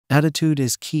Attitude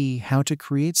is key. How to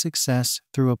create success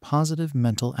through a positive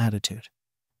mental attitude.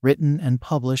 Written and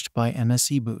published by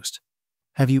MSE Boost.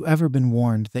 Have you ever been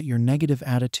warned that your negative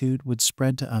attitude would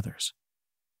spread to others?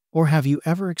 Or have you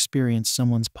ever experienced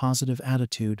someone's positive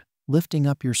attitude lifting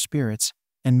up your spirits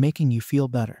and making you feel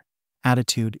better?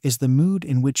 Attitude is the mood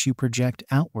in which you project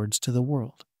outwards to the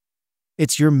world.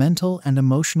 It's your mental and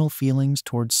emotional feelings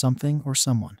towards something or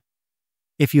someone.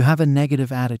 If you have a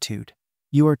negative attitude,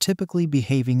 you are typically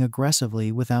behaving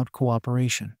aggressively without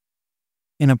cooperation.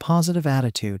 In a positive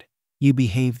attitude, you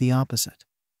behave the opposite.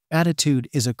 Attitude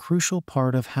is a crucial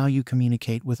part of how you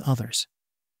communicate with others.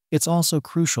 It's also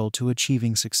crucial to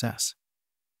achieving success.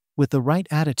 With the right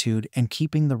attitude and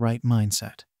keeping the right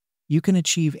mindset, you can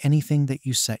achieve anything that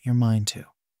you set your mind to.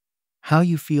 How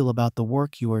you feel about the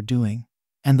work you are doing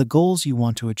and the goals you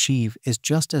want to achieve is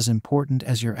just as important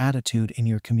as your attitude in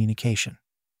your communication.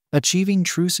 Achieving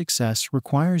true success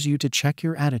requires you to check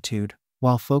your attitude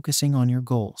while focusing on your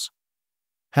goals.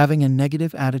 Having a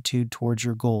negative attitude towards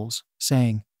your goals,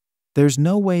 saying, "There's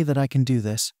no way that I can do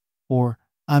this," or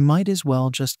 "I might as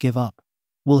well just give up,"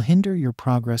 will hinder your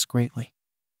progress greatly.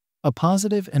 A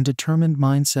positive and determined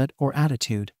mindset or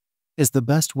attitude is the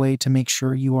best way to make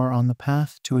sure you are on the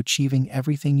path to achieving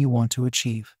everything you want to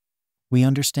achieve. We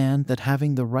understand that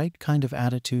having the right kind of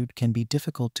attitude can be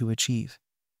difficult to achieve.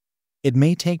 It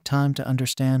may take time to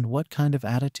understand what kind of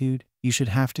attitude you should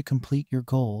have to complete your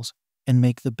goals and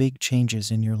make the big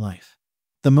changes in your life.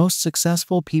 The most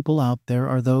successful people out there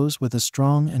are those with a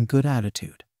strong and good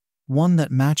attitude, one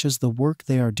that matches the work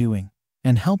they are doing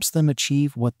and helps them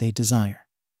achieve what they desire.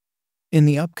 In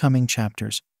the upcoming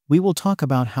chapters, we will talk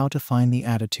about how to find the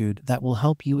attitude that will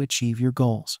help you achieve your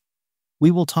goals. We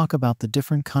will talk about the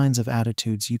different kinds of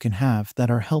attitudes you can have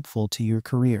that are helpful to your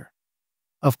career.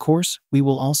 Of course, we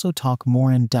will also talk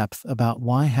more in depth about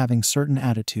why having certain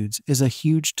attitudes is a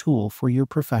huge tool for your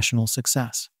professional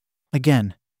success.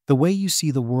 Again, the way you see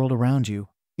the world around you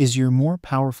is your more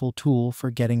powerful tool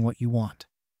for getting what you want.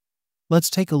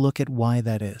 Let's take a look at why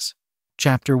that is.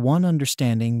 Chapter 1: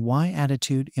 Understanding why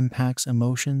attitude impacts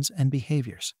emotions and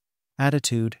behaviors.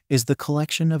 Attitude is the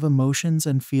collection of emotions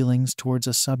and feelings towards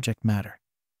a subject matter.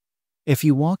 If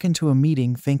you walk into a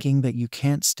meeting thinking that you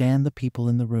can't stand the people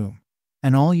in the room,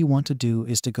 and all you want to do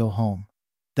is to go home,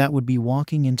 that would be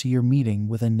walking into your meeting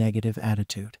with a negative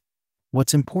attitude.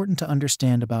 What's important to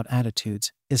understand about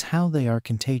attitudes is how they are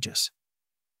contagious.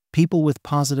 People with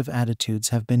positive attitudes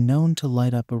have been known to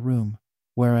light up a room,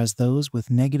 whereas those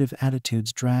with negative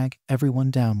attitudes drag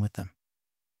everyone down with them.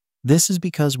 This is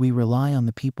because we rely on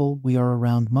the people we are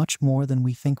around much more than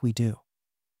we think we do.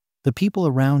 The people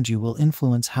around you will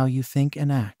influence how you think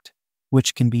and act,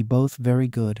 which can be both very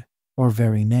good or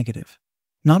very negative.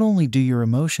 Not only do your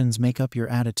emotions make up your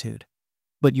attitude,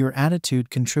 but your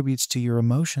attitude contributes to your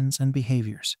emotions and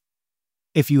behaviors.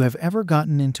 If you have ever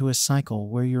gotten into a cycle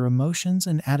where your emotions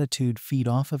and attitude feed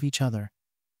off of each other,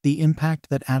 the impact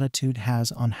that attitude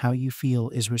has on how you feel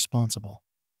is responsible.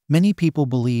 Many people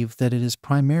believe that it is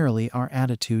primarily our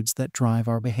attitudes that drive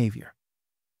our behavior.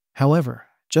 However,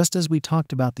 just as we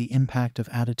talked about the impact of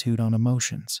attitude on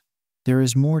emotions, there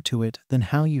is more to it than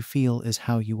how you feel is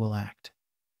how you will act.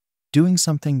 Doing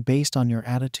something based on your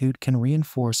attitude can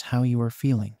reinforce how you are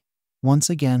feeling, once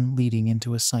again leading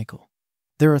into a cycle.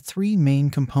 There are 3 main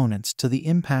components to the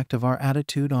impact of our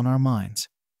attitude on our minds,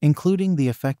 including the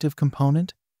affective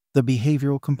component, the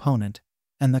behavioral component,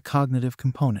 and the cognitive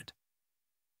component.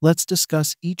 Let's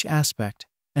discuss each aspect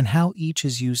and how each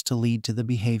is used to lead to the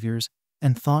behaviors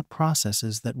and thought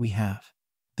processes that we have.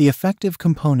 The affective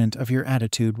component of your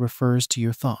attitude refers to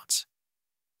your thoughts.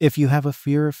 If you have a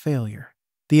fear of failure,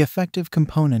 the affective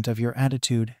component of your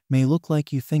attitude may look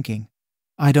like you thinking,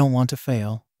 "I don't want to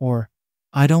fail," or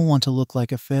 "I don't want to look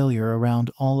like a failure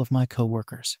around all of my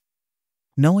coworkers."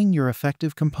 Knowing your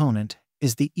affective component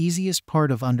is the easiest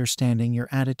part of understanding your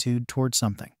attitude toward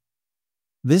something.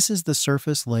 This is the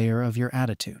surface layer of your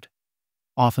attitude.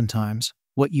 Oftentimes,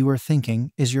 what you are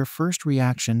thinking is your first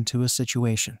reaction to a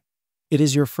situation. It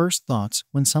is your first thoughts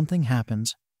when something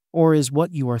happens, or is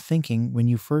what you are thinking when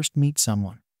you first meet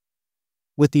someone.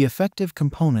 With the affective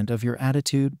component of your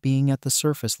attitude being at the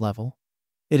surface level,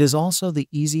 it is also the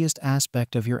easiest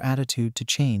aspect of your attitude to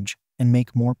change and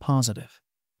make more positive.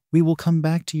 We will come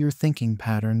back to your thinking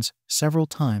patterns several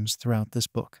times throughout this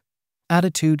book.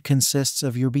 Attitude consists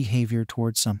of your behavior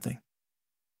towards something.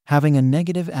 Having a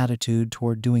negative attitude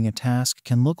toward doing a task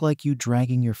can look like you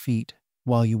dragging your feet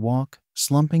while you walk,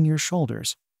 slumping your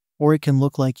shoulders, or it can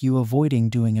look like you avoiding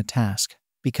doing a task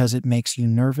because it makes you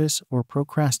nervous or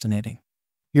procrastinating.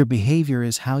 Your behavior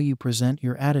is how you present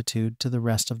your attitude to the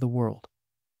rest of the world.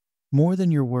 More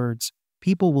than your words,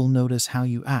 people will notice how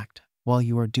you act while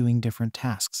you are doing different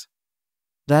tasks.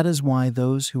 That is why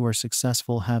those who are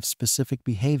successful have specific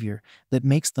behavior that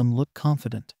makes them look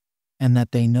confident and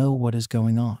that they know what is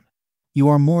going on. You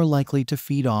are more likely to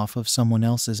feed off of someone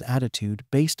else's attitude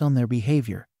based on their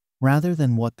behavior rather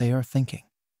than what they are thinking.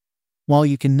 While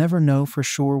you can never know for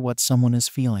sure what someone is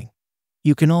feeling,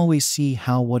 you can always see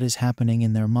how what is happening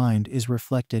in their mind is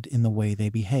reflected in the way they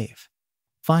behave.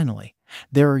 Finally,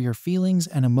 there are your feelings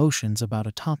and emotions about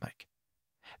a topic.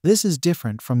 This is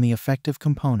different from the affective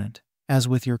component. As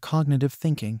with your cognitive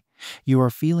thinking, you are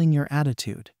feeling your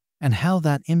attitude and how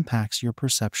that impacts your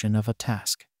perception of a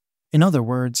task. In other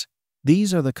words,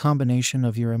 these are the combination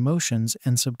of your emotions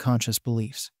and subconscious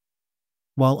beliefs.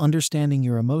 While understanding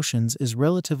your emotions is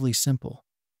relatively simple,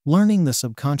 learning the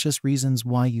subconscious reasons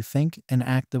why you think and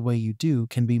act the way you do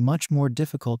can be much more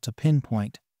difficult to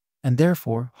pinpoint and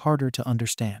therefore harder to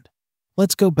understand.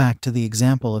 Let's go back to the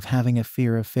example of having a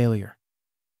fear of failure.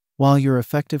 While your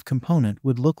affective component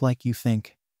would look like you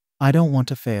think, I don't want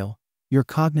to fail, your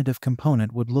cognitive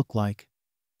component would look like,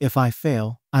 if I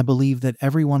fail, I believe that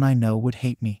everyone I know would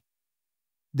hate me.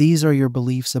 These are your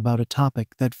beliefs about a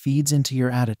topic that feeds into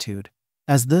your attitude,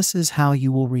 as this is how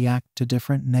you will react to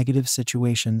different negative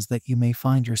situations that you may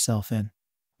find yourself in.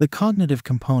 The cognitive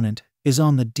component is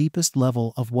on the deepest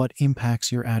level of what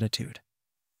impacts your attitude.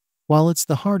 While it's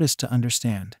the hardest to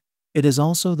understand, it is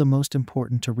also the most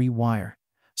important to rewire,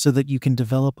 so that you can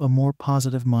develop a more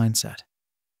positive mindset.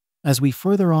 As we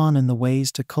further on in the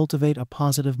ways to cultivate a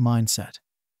positive mindset,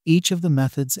 each of the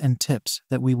methods and tips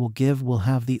that we will give will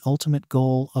have the ultimate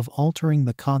goal of altering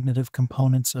the cognitive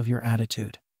components of your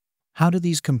attitude. How do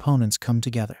these components come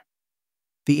together?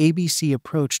 The ABC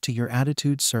approach to your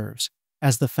attitude serves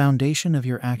as the foundation of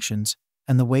your actions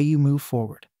and the way you move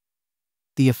forward.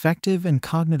 The affective and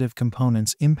cognitive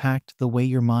components impact the way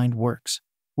your mind works,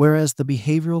 whereas the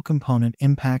behavioral component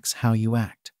impacts how you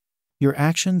act. Your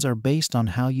actions are based on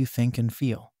how you think and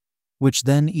feel, which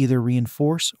then either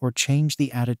reinforce or change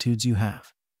the attitudes you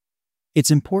have.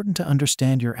 It's important to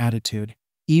understand your attitude,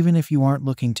 even if you aren't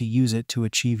looking to use it to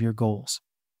achieve your goals.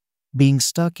 Being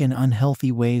stuck in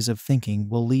unhealthy ways of thinking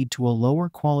will lead to a lower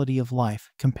quality of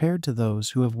life compared to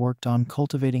those who have worked on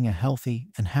cultivating a healthy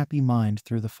and happy mind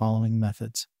through the following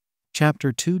methods.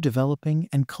 Chapter 2: Developing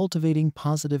and Cultivating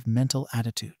Positive Mental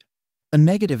Attitude. A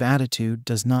negative attitude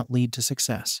does not lead to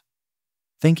success.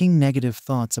 Thinking negative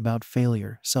thoughts about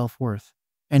failure, self-worth,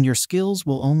 and your skills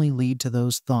will only lead to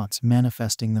those thoughts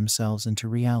manifesting themselves into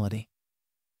reality.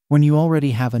 When you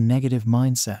already have a negative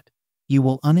mindset, you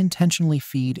will unintentionally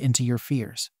feed into your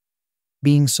fears.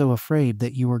 Being so afraid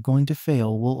that you are going to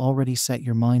fail will already set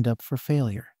your mind up for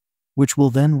failure, which will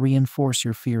then reinforce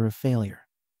your fear of failure.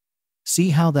 See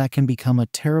how that can become a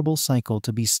terrible cycle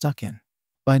to be stuck in.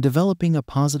 By developing a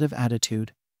positive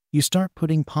attitude, you start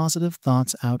putting positive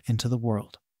thoughts out into the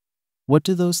world. What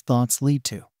do those thoughts lead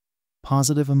to?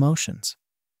 Positive emotions.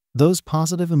 Those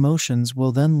positive emotions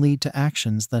will then lead to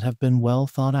actions that have been well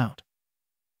thought out.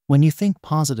 When you think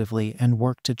positively and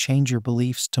work to change your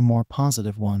beliefs to more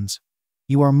positive ones,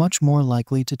 you are much more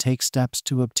likely to take steps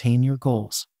to obtain your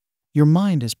goals. Your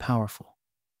mind is powerful.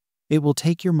 It will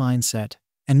take your mindset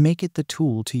and make it the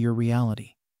tool to your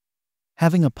reality.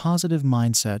 Having a positive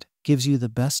mindset gives you the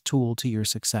best tool to your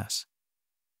success.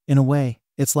 In a way,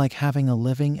 it's like having a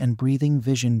living and breathing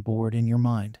vision board in your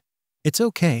mind. It's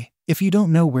okay if you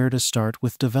don't know where to start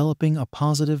with developing a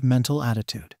positive mental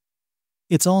attitude.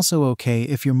 It's also okay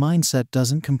if your mindset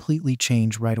doesn't completely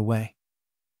change right away.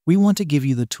 We want to give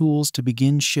you the tools to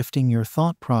begin shifting your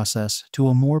thought process to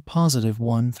a more positive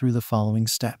one through the following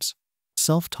steps.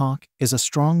 Self-talk is a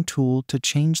strong tool to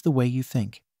change the way you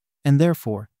think, and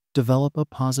therefore, develop a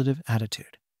positive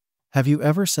attitude. Have you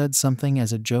ever said something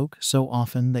as a joke so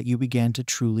often that you began to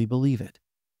truly believe it?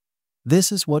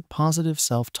 This is what positive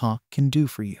self-talk can do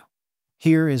for you.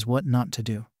 Here is what not to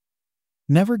do.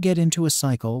 Never get into a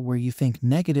cycle where you think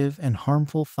negative and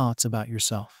harmful thoughts about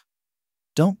yourself.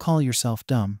 Don't call yourself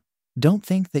dumb, don't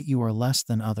think that you are less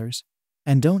than others,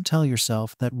 and don't tell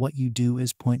yourself that what you do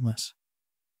is pointless.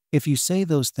 If you say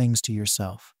those things to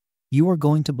yourself, you are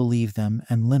going to believe them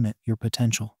and limit your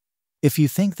potential. If you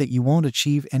think that you won't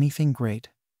achieve anything great,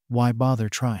 why bother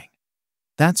trying?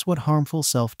 That's what harmful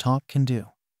self-talk can do.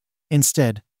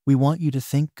 Instead, we want you to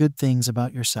think good things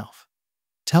about yourself.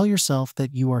 Tell yourself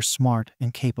that you are smart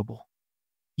and capable.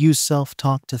 Use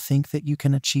self-talk to think that you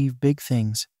can achieve big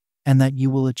things and that you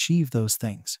will achieve those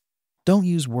things. Don't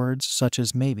use words such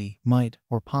as maybe, might,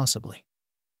 or possibly.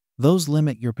 Those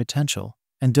limit your potential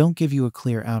and don't give you a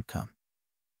clear outcome.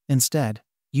 Instead,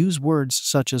 use words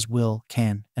such as will,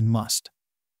 can, and must.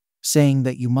 Saying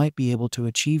that you might be able to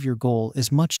achieve your goal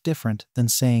is much different than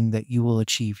saying that you will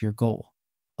achieve your goal.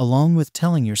 Along with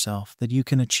telling yourself that you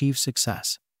can achieve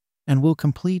success and will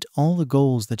complete all the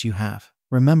goals that you have,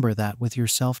 remember that with your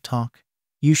self-talk,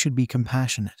 you should be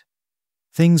compassionate.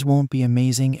 Things won't be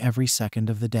amazing every second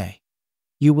of the day.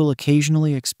 You will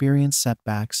occasionally experience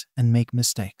setbacks and make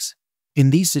mistakes. In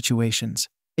these situations,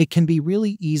 it can be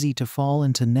really easy to fall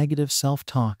into negative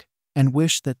self-talk and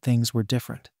wish that things were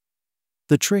different.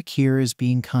 The trick here is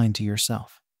being kind to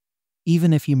yourself.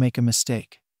 Even if you make a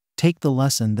mistake, take the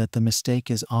lesson that the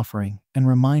mistake is offering and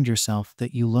remind yourself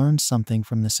that you learned something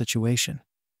from the situation.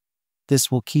 This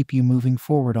will keep you moving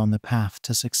forward on the path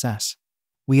to success.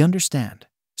 We understand.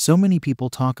 So many people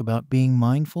talk about being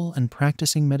mindful and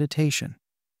practicing meditation,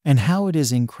 and how it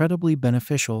is incredibly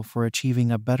beneficial for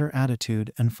achieving a better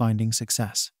attitude and finding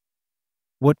success.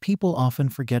 What people often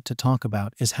forget to talk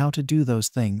about is how to do those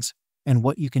things and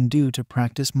what you can do to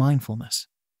practice mindfulness.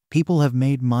 People have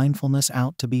made mindfulness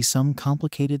out to be some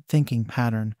complicated thinking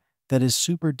pattern that is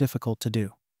super difficult to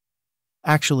do.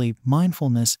 Actually,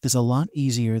 mindfulness is a lot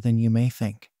easier than you may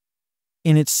think.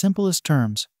 In its simplest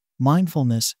terms,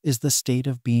 mindfulness is the state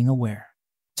of being aware.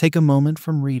 Take a moment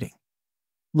from reading.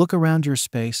 Look around your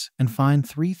space and find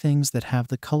 3 things that have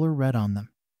the color red on them.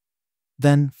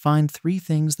 Then find 3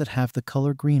 things that have the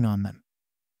color green on them.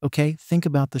 Okay, think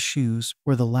about the shoes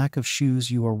or the lack of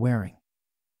shoes you are wearing.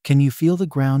 Can you feel the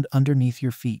ground underneath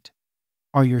your feet?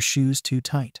 Are your shoes too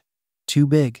tight? Too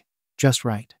big? Just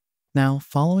right? Now,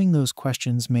 following those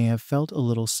questions may have felt a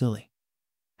little silly.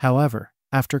 However,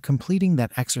 after completing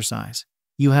that exercise,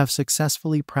 you have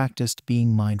successfully practiced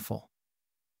being mindful.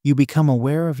 You become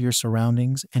aware of your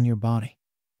surroundings and your body.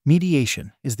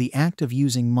 Meditation is the act of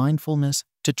using mindfulness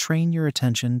to train your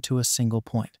attention to a single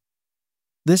point.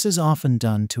 This is often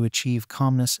done to achieve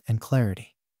calmness and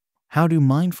clarity. How do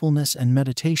mindfulness and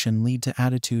meditation lead to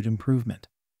attitude improvement?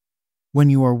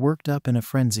 When you are worked up in a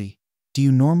frenzy, do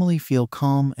you normally feel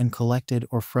calm and collected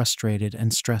or frustrated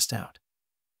and stressed out?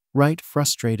 Right,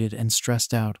 frustrated and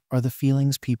stressed out are the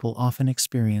feelings people often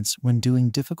experience when doing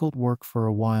difficult work for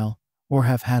a while or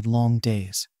have had long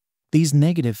days. These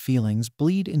negative feelings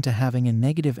bleed into having a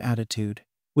negative attitude,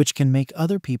 which can make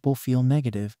other people feel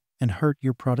negative and hurt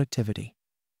your productivity.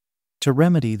 To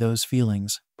remedy those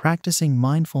feelings, practicing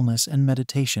mindfulness and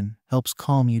meditation helps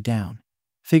calm you down.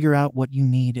 Figure out what you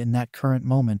need in that current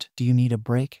moment. Do you need a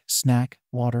break, snack,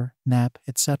 water, nap,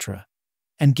 etc.?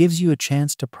 And gives you a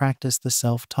chance to practice the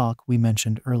self-talk we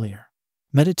mentioned earlier.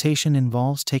 Meditation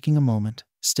involves taking a moment,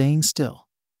 staying still,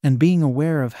 and being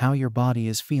aware of how your body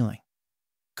is feeling.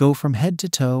 Go from head to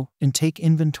toe and take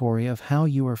inventory of how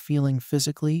you are feeling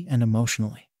physically and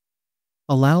emotionally.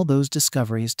 Allow those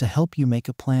discoveries to help you make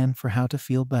a plan for how to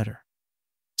feel better.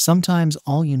 Sometimes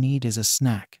all you need is a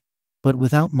snack, but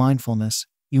without mindfulness,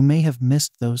 you may have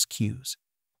missed those cues.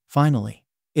 Finally,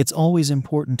 it's always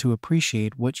important to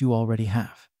appreciate what you already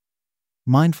have.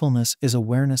 Mindfulness is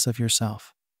awareness of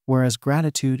yourself, whereas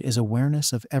gratitude is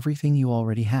awareness of everything you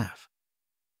already have.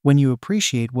 When you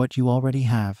appreciate what you already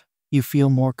have, you feel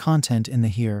more content in the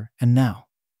here and now.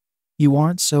 You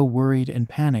aren't so worried and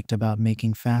panicked about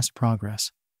making fast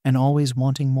progress and always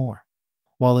wanting more.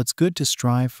 While it's good to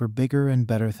strive for bigger and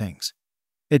better things,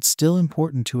 it's still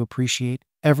important to appreciate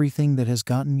everything that has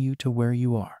gotten you to where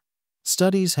you are.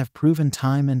 Studies have proven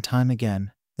time and time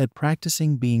again that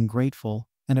practicing being grateful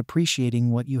and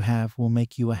appreciating what you have will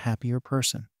make you a happier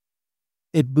person.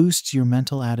 It boosts your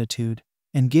mental attitude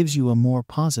and gives you a more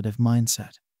positive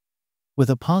mindset. With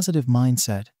a positive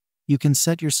mindset, you can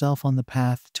set yourself on the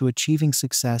path to achieving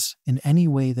success in any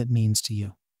way that means to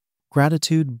you.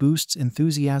 Gratitude boosts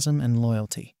enthusiasm and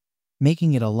loyalty,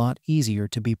 making it a lot easier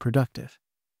to be productive.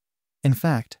 In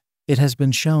fact, it has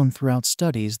been shown throughout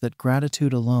studies that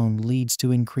gratitude alone leads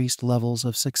to increased levels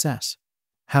of success.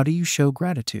 How do you show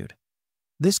gratitude?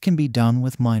 This can be done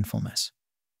with mindfulness.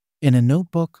 In a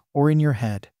notebook or in your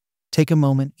head, take a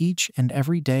moment each and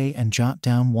every day and jot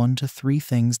down 1 to 3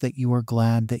 things that you are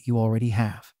glad that you already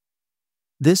have.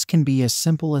 This can be as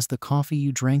simple as the coffee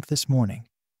you drank this morning,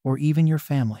 or even your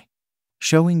family.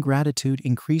 Showing gratitude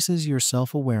increases your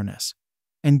self-awareness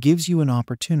and gives you an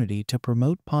opportunity to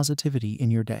promote positivity in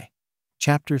your day.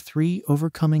 Chapter 3: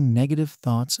 Overcoming Negative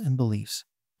Thoughts and Beliefs.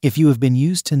 If you have been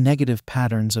used to negative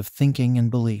patterns of thinking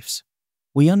and beliefs,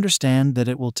 we understand that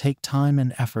it will take time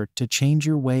and effort to change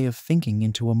your way of thinking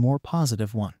into a more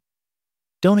positive one.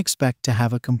 Don't expect to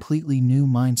have a completely new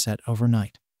mindset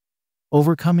overnight.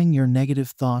 Overcoming your negative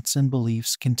thoughts and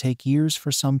beliefs can take years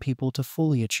for some people to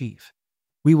fully achieve.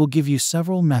 We will give you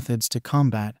several methods to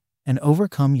combat and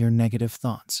overcome your negative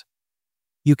thoughts.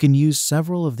 You can use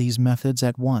several of these methods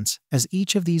at once, as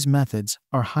each of these methods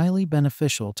are highly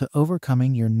beneficial to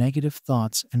overcoming your negative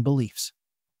thoughts and beliefs.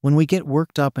 When we get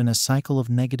worked up in a cycle of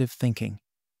negative thinking,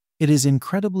 it is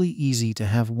incredibly easy to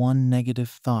have one negative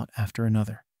thought after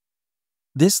another.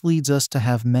 This leads us to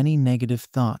have many negative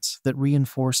thoughts that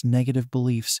reinforce negative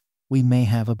beliefs we may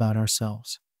have about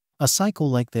ourselves. A cycle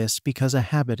like this because a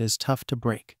habit is tough to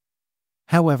break.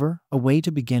 However, a way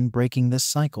to begin breaking this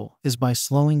cycle is by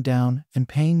slowing down and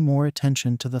paying more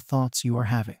attention to the thoughts you are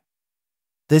having.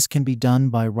 This can be done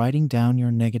by writing down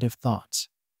your negative thoughts.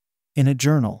 In a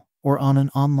journal or on an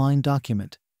online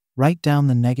document, write down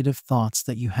the negative thoughts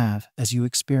that you have as you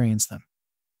experience them.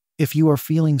 If you are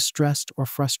feeling stressed or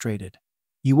frustrated,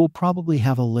 you will probably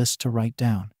have a list to write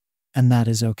down, and that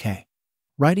is okay.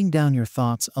 Writing down your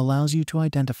thoughts allows you to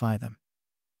identify them.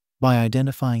 By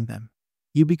identifying them,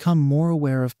 you become more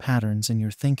aware of patterns in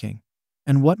your thinking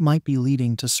and what might be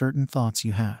leading to certain thoughts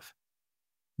you have.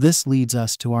 This leads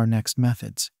us to our next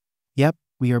methods. Yep,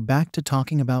 we are back to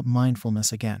talking about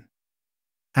mindfulness again.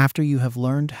 After you have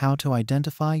learned how to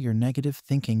identify your negative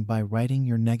thinking by writing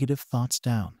your negative thoughts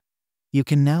down, you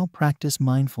can now practice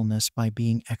mindfulness by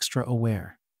being extra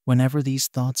aware whenever these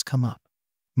thoughts come up.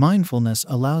 Mindfulness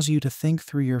allows you to think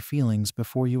through your feelings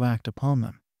before you act upon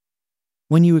them.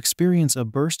 When you experience a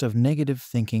burst of negative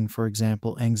thinking, for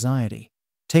example, anxiety,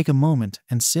 take a moment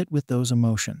and sit with those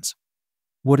emotions.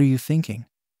 What are you thinking?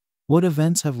 What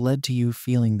events have led to you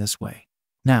feeling this way?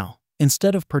 Now,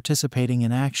 instead of participating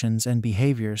in actions and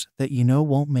behaviors that you know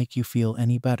won't make you feel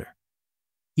any better,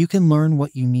 you can learn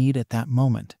what you need at that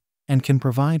moment and can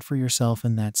provide for yourself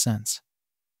in that sense.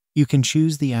 You can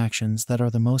choose the actions that are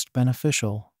the most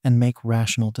beneficial and make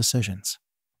rational decisions.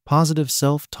 Positive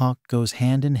self-talk goes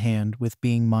hand in hand with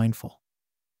being mindful.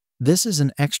 This is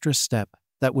an extra step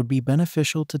that would be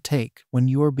beneficial to take when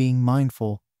you are being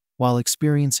mindful while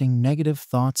experiencing negative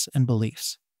thoughts and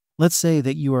beliefs. Let's say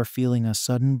that you are feeling a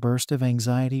sudden burst of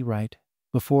anxiety right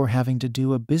before having to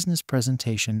do a business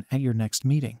presentation at your next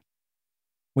meeting.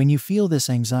 When you feel this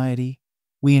anxiety,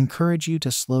 we encourage you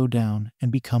to slow down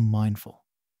and become mindful.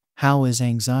 How is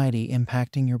anxiety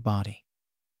impacting your body?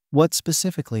 What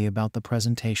specifically about the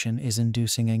presentation is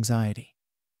inducing anxiety?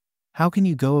 How can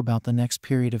you go about the next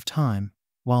period of time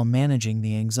while managing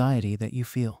the anxiety that you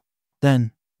feel?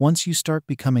 Then, once you start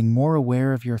becoming more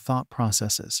aware of your thought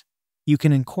processes, you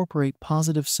can incorporate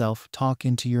positive self-talk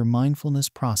into your mindfulness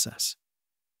process.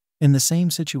 In the same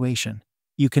situation,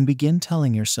 you can begin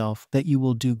telling yourself that you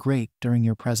will do great during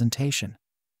your presentation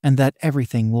and that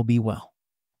everything will be well.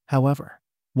 However,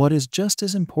 what is just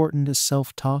as important as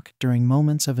self-talk during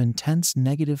moments of intense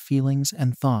negative feelings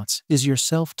and thoughts is your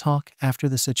self-talk after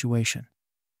the situation.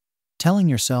 Telling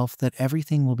yourself that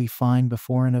everything will be fine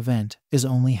before an event is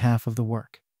only half of the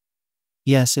work.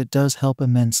 Yes, it does help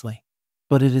immensely,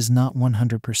 but it is not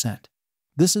 100%.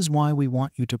 This is why we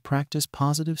want you to practice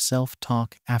positive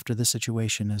self-talk after the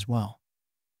situation as well.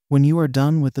 When you are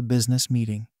done with the business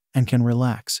meeting and can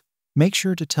relax, make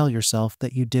sure to tell yourself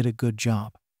that you did a good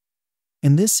job.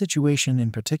 In this situation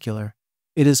in particular,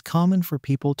 it is common for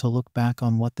people to look back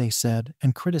on what they said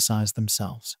and criticize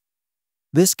themselves.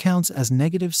 This counts as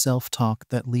negative self-talk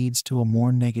that leads to a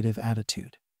more negative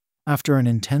attitude. After an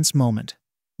intense moment,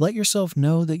 let yourself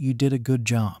know that you did a good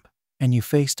job and you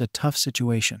faced a tough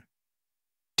situation.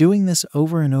 Doing this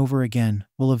over and over again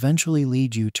will eventually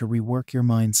lead you to rework your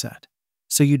mindset,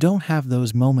 so you don't have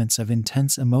those moments of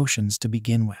intense emotions to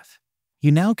begin with.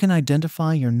 You now can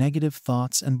identify your negative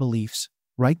thoughts and beliefs,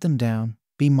 write them down,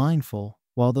 be mindful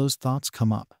while those thoughts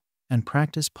come up, and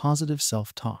practice positive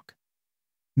self-talk.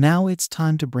 Now it's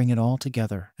time to bring it all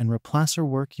together and replace or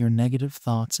work your negative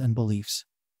thoughts and beliefs.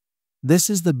 This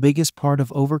is the biggest part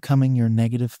of overcoming your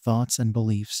negative thoughts and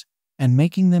beliefs and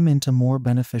making them into more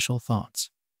beneficial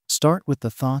thoughts. Start with the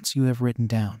thoughts you have written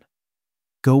down.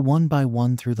 Go one by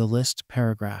one through the list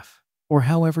paragraph, or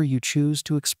however you choose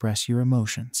to express your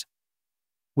emotions.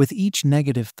 With each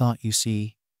negative thought you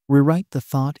see, rewrite the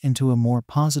thought into a more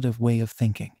positive way of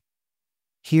thinking.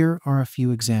 Here are a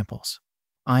few examples.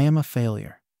 I am a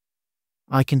failure.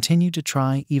 I continue to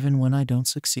try even when I don't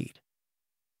succeed.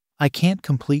 I can't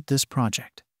complete this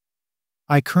project.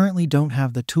 I currently don't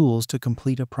have the tools to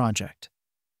complete a project,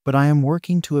 but I am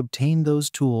working to obtain those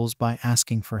tools by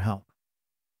asking for help.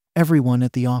 Everyone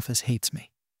at the office hates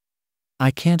me.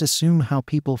 I can't assume how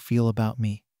people feel about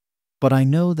me, but I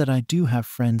know that I do have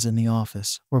friends in the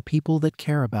office or people that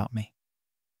care about me.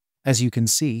 As you can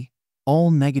see,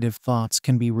 all negative thoughts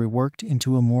can be reworked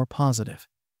into a more positive,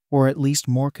 or at least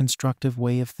more constructive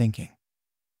way of thinking.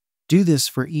 Do this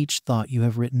for each thought you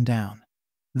have written down.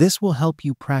 This will help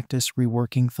you practice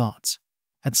reworking thoughts.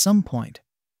 At some point,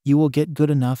 You will get good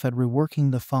enough at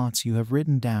reworking the thoughts you have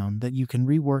written down that you can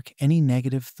rework any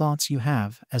negative thoughts you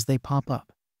have as they pop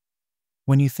up.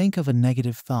 When you think of a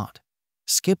negative thought,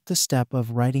 skip the step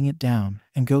of writing it down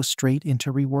and go straight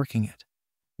into reworking it.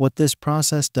 What this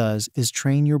process does is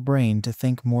train your brain to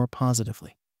think more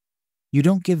positively. You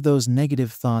don't give those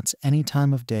negative thoughts any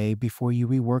time of day before you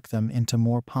rework them into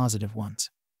more positive ones.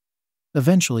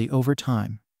 Eventually, over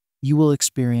time, you will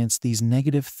experience these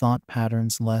negative thought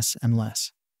patterns less and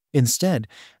less. Instead,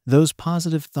 those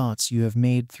positive thoughts you have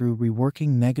made through reworking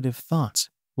negative thoughts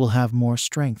will have more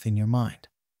strength in your mind.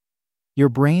 Your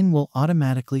brain will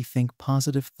automatically think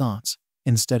positive thoughts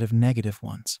instead of negative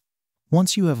ones.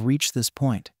 Once you have reached this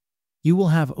point, you will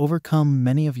have overcome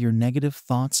many of your negative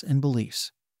thoughts and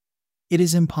beliefs. It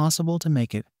is impossible to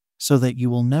make it so that you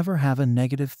will never have a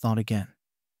negative thought again.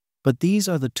 But these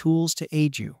are the tools to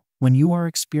aid you when you are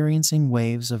experiencing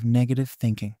waves of negative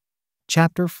thinking.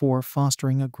 Chapter 4: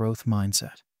 Fostering a Growth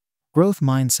Mindset. Growth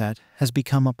mindset has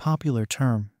become a popular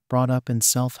term brought up in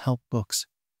self-help books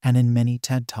and in many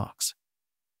TED Talks.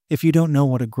 If you don't know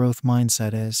what a growth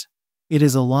mindset is, it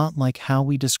is a lot like how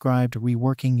we described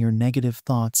reworking your negative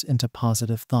thoughts into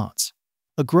positive thoughts.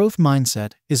 A growth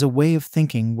mindset is a way of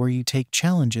thinking where you take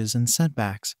challenges and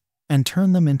setbacks and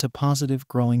turn them into positive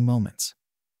growing moments.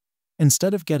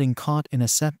 Instead of getting caught in a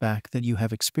setback that you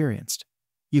have experienced,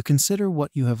 you consider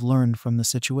what you have learned from the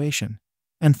situation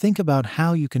and think about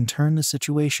how you can turn the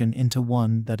situation into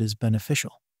one that is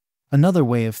beneficial. Another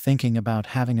way of thinking about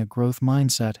having a growth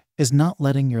mindset is not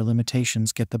letting your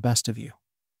limitations get the best of you.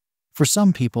 For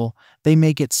some people, they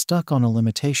may get stuck on a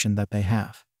limitation that they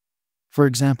have. For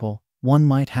example, one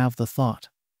might have the thought,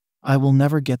 "I will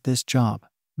never get this job.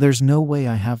 There's no way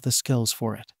I have the skills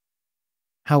for it."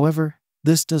 However,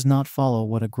 this does not follow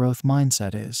what a growth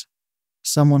mindset is.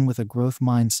 Someone with a growth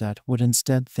mindset would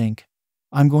instead think,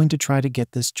 "I'm going to try to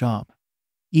get this job.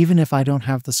 Even if I don't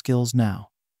have the skills now,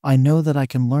 I know that I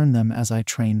can learn them as I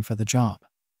train for the job."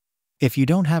 If you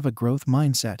don't have a growth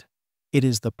mindset, it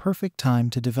is the perfect time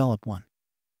to develop one.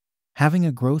 Having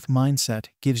a growth mindset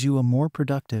gives you a more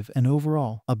productive and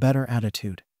overall a better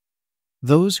attitude.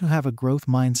 Those who have a growth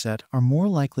mindset are more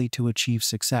likely to achieve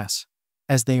success,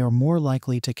 as they are more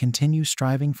likely to continue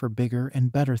striving for bigger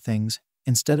and better things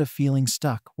instead of feeling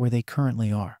stuck where they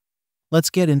currently are.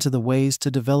 Let's get into the ways to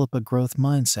develop a growth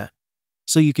mindset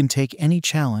so you can take any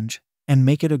challenge and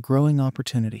make it a growing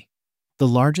opportunity. The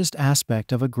largest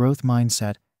aspect of a growth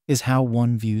mindset is how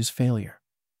one views failure.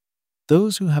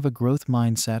 Those who have a growth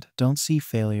mindset don't see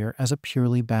failure as a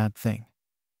purely bad thing.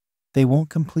 They won't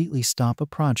completely stop a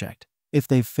project if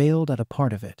they've failed at a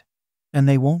part of it, and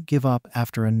they won't give up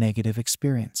after a negative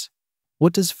experience.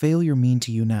 What does failure mean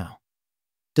to you now?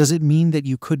 Does it mean that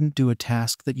you couldn't do a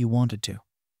task that you wanted to?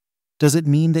 Does it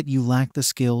mean that you lack the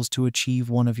skills to achieve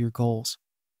one of your goals?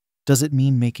 Does it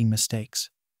mean making mistakes?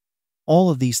 All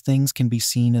of these things can be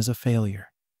seen as a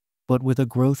failure. But with a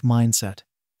growth mindset,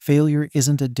 failure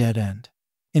isn't a dead end.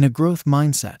 In a growth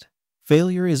mindset,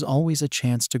 failure is always a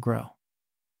chance to grow.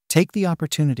 Take the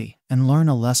opportunity and learn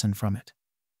a lesson from it.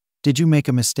 Did you make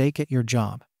a mistake at your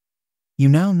job? You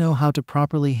now know how to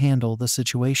properly handle the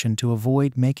situation to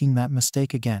avoid making that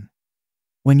mistake again.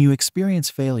 When you experience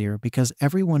failure, because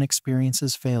everyone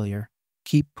experiences failure,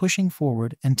 keep pushing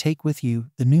forward and take with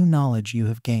you the new knowledge you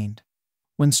have gained.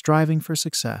 When striving for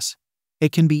success,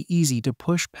 it can be easy to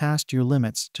push past your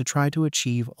limits to try to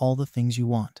achieve all the things you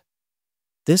want.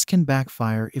 This can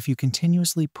backfire if you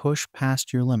continuously push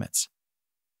past your limits.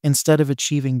 Instead of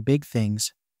achieving big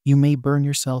things, you may burn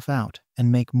yourself out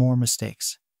and make more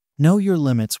mistakes. Know your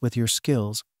limits with your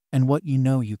skills and what you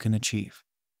know you can achieve.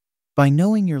 By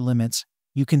knowing your limits,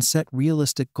 you can set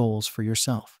realistic goals for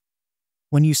yourself.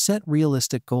 When you set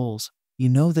realistic goals, you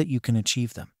know that you can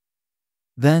achieve them.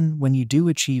 Then, when you do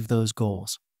achieve those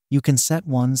goals, you can set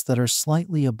ones that are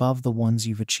slightly above the ones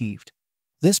you've achieved.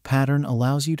 This pattern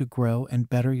allows you to grow and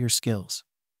better your skills.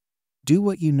 Do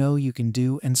what you know you can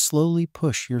do and slowly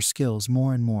push your skills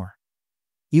more and more.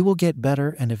 You will get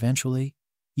better and eventually,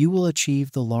 you will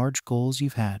achieve the large goals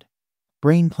you've had.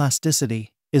 Brain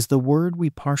plasticity is the word we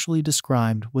partially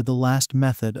described with the last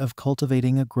method of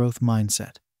cultivating a growth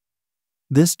mindset.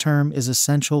 This term is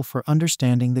essential for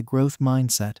understanding the growth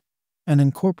mindset and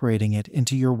incorporating it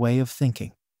into your way of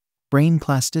thinking. Brain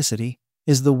plasticity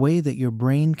is the way that your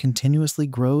brain continuously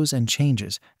grows and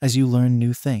changes as you learn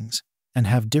new things and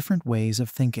have different ways of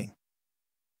thinking.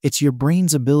 It's your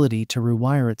brain's ability to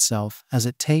rewire itself as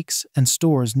it takes and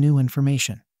stores new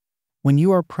information. When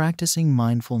you are practicing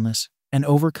mindfulness and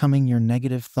overcoming your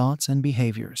negative thoughts and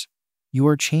behaviors, you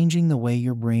are changing the way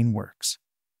your brain works.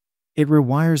 It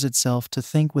rewires itself to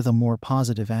think with a more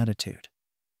positive attitude.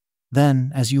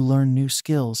 Then, as you learn new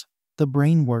skills, the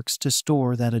brain works to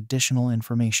store that additional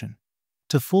information.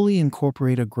 To fully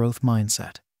incorporate a growth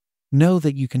mindset, know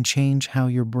that you can change how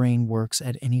your brain works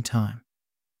at any time.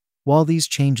 While these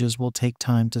changes will take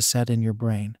time to set in your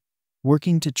brain,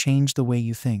 working to change the way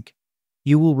you think,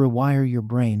 you will rewire your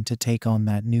brain to take on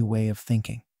that new way of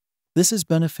thinking. This is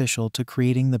beneficial to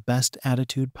creating the best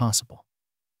attitude possible.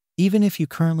 Even if you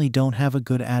currently don't have a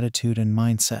good attitude and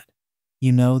mindset,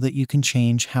 you know that you can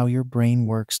change how your brain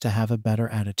works to have a better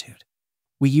attitude.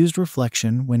 We used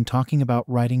reflection when talking about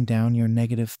writing down your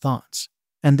negative thoughts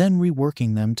and then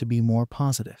reworking them to be more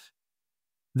positive.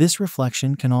 This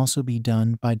reflection can also be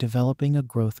done by developing a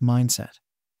growth mindset.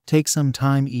 Take some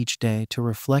time each day to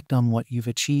reflect on what you've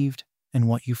achieved and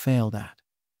what you failed at.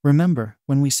 Remember,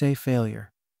 when we say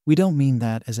failure, we don't mean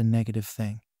that as a negative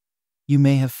thing. You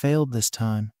may have failed this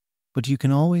time, but you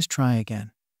can always try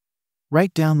again.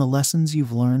 Write down the lessons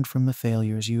you've learned from the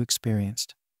failures you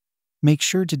experienced. Make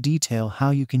sure to detail how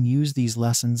you can use these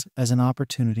lessons as an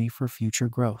opportunity for future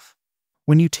growth.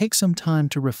 When you take some time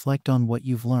to reflect on what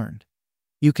you've learned,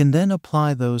 you can then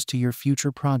apply those to your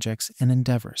future projects and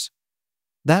endeavors.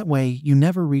 That way, you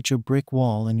never reach a brick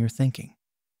wall in your thinking.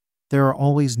 There are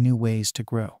always new ways to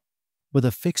grow. With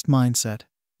a fixed mindset,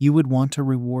 you would want to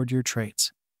reward your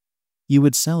traits. You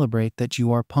would celebrate that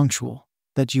you are punctual,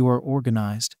 that you are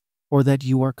organized, or that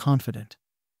you are confident.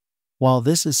 While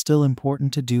this is still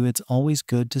important to do, it's always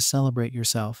good to celebrate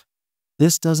yourself.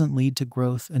 This doesn't lead to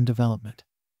growth and development.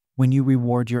 When you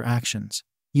reward your actions,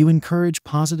 you encourage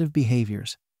positive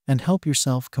behaviors and help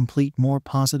yourself complete more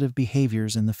positive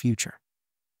behaviors in the future.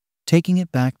 Taking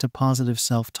it back to positive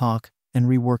self-talk and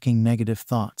reworking negative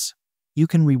thoughts, you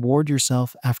can reward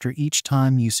yourself after each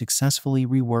time you successfully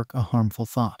rework a harmful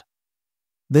thought.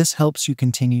 This helps you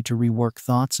continue to rework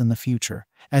thoughts in the future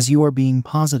as you are being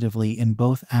positively in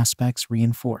both aspects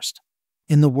reinforced.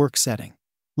 In the work setting,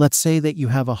 let's say that you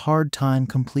have a hard time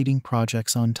completing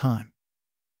projects on time.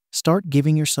 Start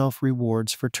giving yourself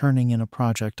rewards for turning in a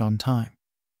project on time.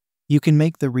 You can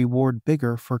make the reward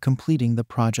bigger for completing the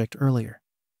project earlier.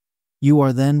 You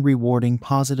are then rewarding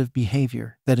positive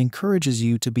behavior that encourages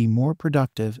you to be more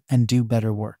productive and do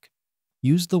better work.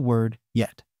 Use the word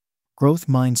yet. Growth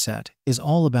mindset is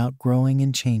all about growing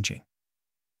and changing.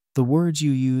 The words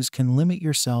you use can limit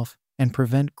yourself and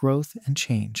prevent growth and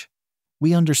change.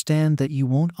 We understand that you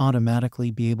won't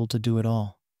automatically be able to do it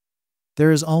all.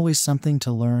 There is always something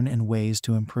to learn and ways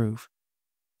to improve.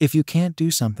 If you can't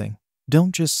do something,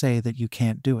 don't just say that you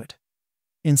can't do it.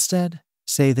 Instead,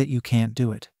 say that you can't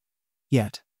do it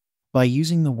yet. By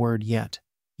using the word yet,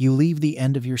 you leave the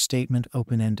end of your statement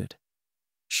open-ended.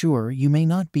 Sure, you may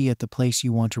not be at the place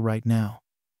you want to right now,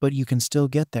 but you can still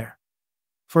get there.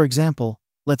 For example,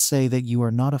 let's say that you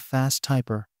are not a fast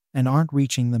typer and aren't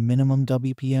reaching the minimum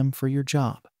WPM for your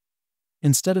job.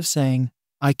 Instead of saying,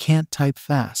 "I can't type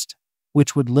fast,"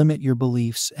 which would limit your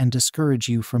beliefs and discourage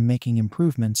you from making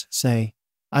improvements, say,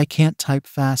 "I can't type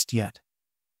fast yet."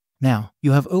 Now,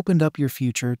 you have opened up your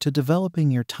future to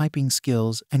developing your typing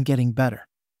skills and getting better.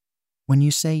 When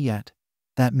you say yet,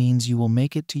 that means you will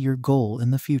make it to your goal in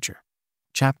the future.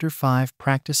 Chapter 5: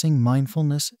 Practicing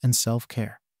Mindfulness and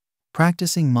Self-Care.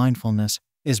 Practicing mindfulness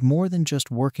is more than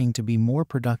just working to be more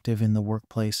productive in the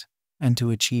workplace and to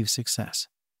achieve success.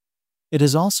 It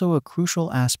is also a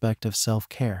crucial aspect of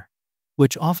self-care,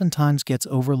 which oftentimes gets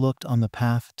overlooked on the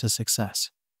path to success.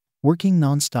 Working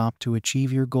nonstop to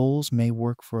achieve your goals may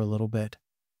work for a little bit,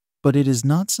 but it is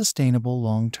not sustainable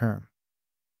long-term.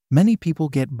 Many people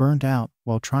get burnt out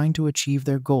while trying to achieve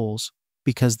their goals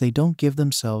because they don't give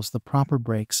themselves the proper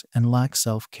breaks and lack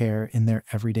self-care in their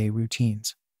everyday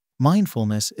routines.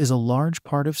 Mindfulness is a large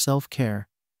part of self-care,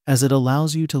 as it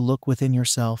allows you to look within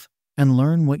yourself and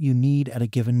learn what you need at a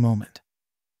given moment.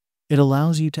 It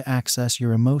allows you to access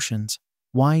your emotions,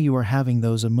 why you are having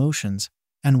those emotions,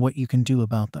 and what you can do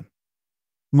about them.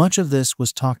 Much of this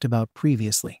was talked about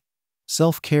previously.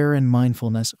 Self-care and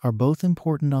mindfulness are both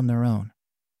important on their own,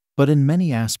 but in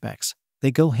many aspects,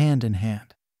 they go hand in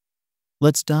hand.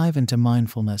 Let's dive into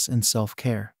mindfulness and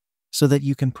self-care so that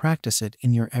you can practice it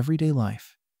in your everyday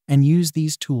life and use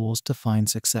these tools to find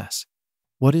success.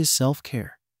 What is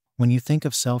self-care? When you think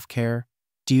of self-care,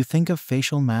 do you think of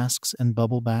facial masks and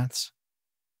bubble baths?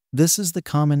 This is the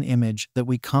common image that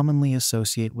we commonly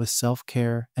associate with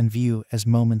self-care and view as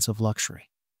moments of luxury.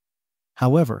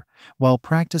 However, while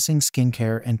practicing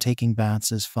skincare and taking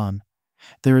baths is fun,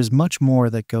 there is much more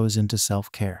that goes into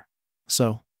self-care.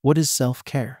 So, what is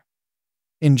self-care?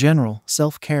 In general,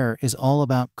 self-care is all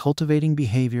about cultivating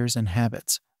behaviors and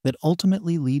habits that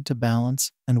ultimately lead to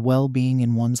balance and well-being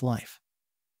in one's life.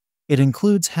 It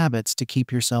includes habits to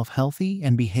keep yourself healthy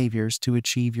and behaviors to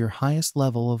achieve your highest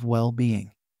level of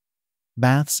well-being.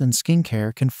 Baths and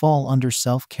skincare can fall under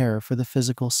self-care for the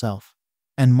physical self,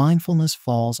 and mindfulness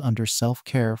falls under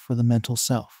self-care for the mental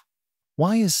self.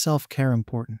 Why is self-care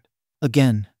important?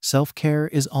 Again, self-care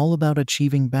is all about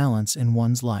achieving balance in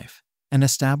one's life and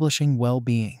establishing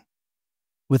well-being.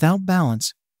 Without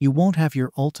balance, you won't have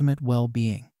your ultimate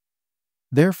well-being.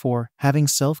 Therefore, having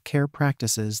self-care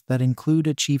practices that include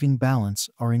achieving balance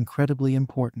are incredibly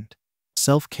important.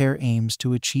 Self-care aims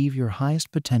to achieve your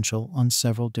highest potential on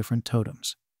several different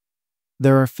totems.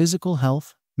 There are physical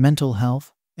health, mental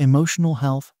health, emotional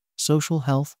health, social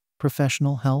health,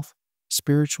 professional health,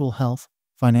 spiritual health,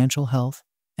 financial health,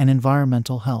 and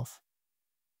environmental health.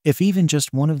 If even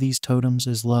just one of these totems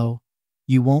is low,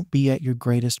 you won't be at your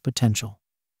greatest potential.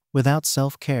 Without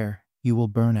self-care, you will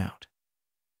burn out.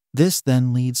 This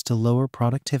then leads to lower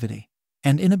productivity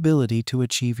and inability to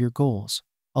achieve your goals,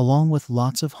 along with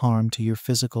lots of harm to your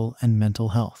physical and mental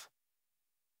health.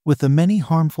 With the many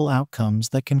harmful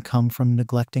outcomes that can come from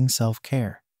neglecting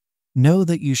self-care, know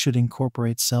that you should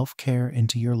incorporate self-care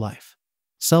into your life.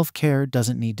 Self-care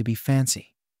doesn't need to be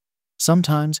fancy.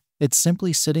 Sometimes it's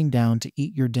simply sitting down to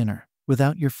eat your dinner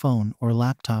without your phone or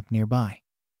laptop nearby.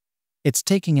 It's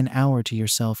taking an hour to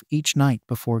yourself each night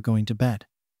before going to bed.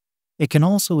 It can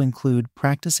also include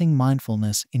practicing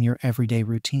mindfulness in your everyday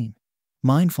routine.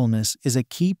 Mindfulness is a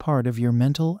key part of your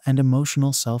mental and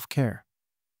emotional self-care.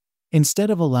 Instead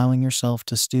of allowing yourself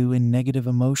to stew in negative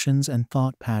emotions and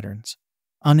thought patterns,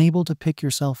 unable to pick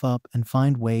yourself up and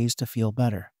find ways to feel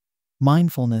better,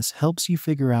 mindfulness helps you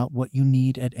figure out what you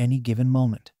need at any given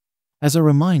moment. As a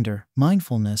reminder,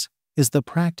 mindfulness is the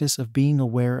practice of being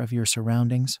aware of your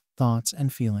surroundings, thoughts,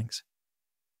 and feelings.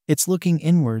 It's looking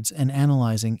inwards and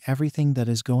analyzing everything that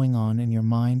is going on in your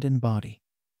mind and body.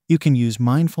 You can use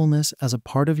mindfulness as a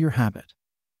part of your habit,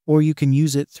 or you can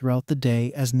use it throughout the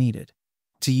day as needed.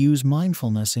 To use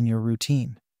mindfulness in your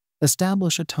routine,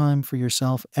 establish a time for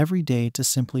yourself every day to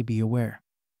simply be aware.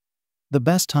 The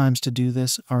best times to do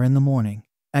this are in the morning,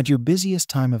 at your busiest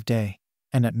time of day,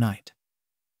 and at night.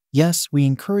 Yes, we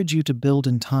encourage you to build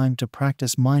in time to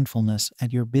practice mindfulness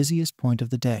at your busiest point of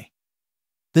the day.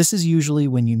 This is usually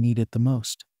when you need it the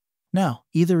most. Now,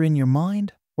 either in your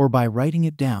mind or by writing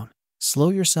it down, slow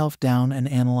yourself down and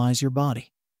analyze your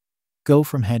body. Go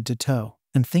from head to toe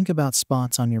and think about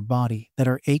spots on your body that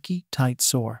are achy, tight,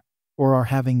 sore, or are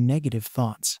having negative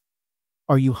thoughts.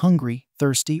 Are you hungry,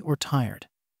 thirsty, or tired?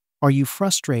 Are you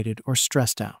frustrated or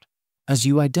stressed out? As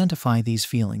you identify these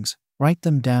feelings, write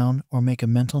them down or make a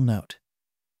mental note.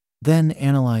 Then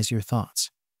analyze your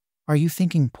thoughts. Are you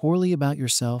thinking poorly about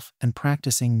yourself and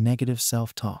practicing negative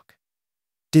self-talk?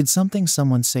 Did something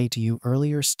someone say to you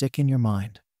earlier stick in your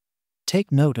mind?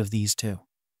 Take note of these too.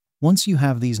 Once you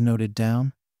have these noted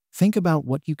down, think about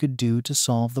what you could do to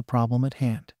solve the problem at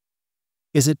hand.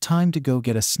 Is it time to go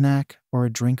get a snack or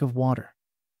a drink of water?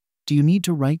 Do you need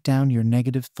to write down your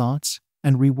negative thoughts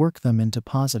and rework them into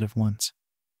positive ones?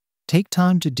 Take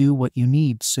time to do what you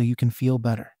need so you can feel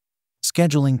better.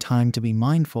 Scheduling time to be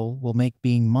mindful will make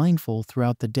being mindful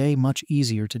throughout the day much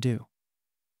easier to do.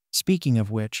 Speaking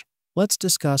of which, let's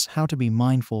discuss how to be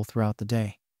mindful throughout the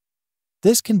day.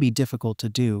 This can be difficult to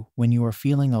do when you are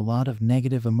feeling a lot of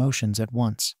negative emotions at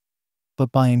once.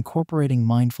 But by incorporating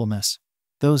mindfulness,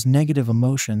 those negative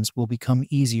emotions will become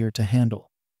easier to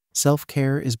handle.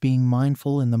 Self-care is being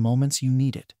mindful in the moments you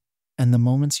need it and the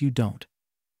moments you don't.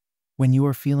 When you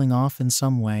are feeling off in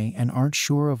some way and aren't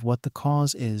sure of what the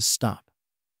cause is, stop.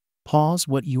 Pause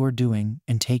what you are doing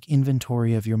and take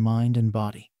inventory of your mind and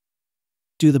body.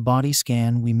 Do the body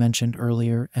scan we mentioned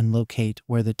earlier and locate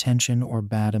where the tension or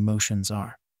bad emotions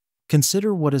are.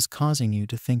 Consider what is causing you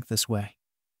to think this way.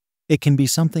 It can be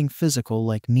something physical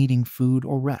like needing food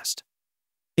or rest.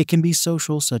 It can be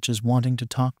social, such as wanting to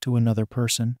talk to another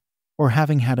person or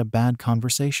having had a bad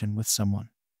conversation with someone.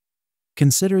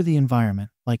 Consider the environment,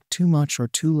 like too much or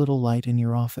too little light in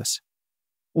your office.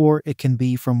 Or it can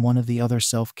be from one of the other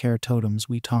self-care totems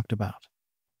we talked about.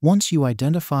 Once you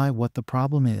identify what the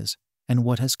problem is and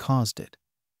what has caused it,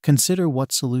 consider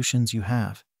what solutions you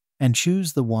have and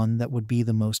choose the one that would be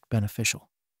the most beneficial.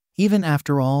 Even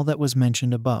after all that was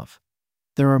mentioned above,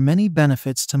 there are many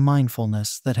benefits to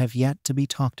mindfulness that have yet to be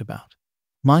talked about.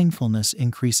 Mindfulness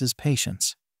increases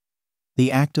patience. The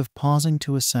act of pausing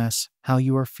to assess how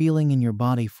you are feeling in your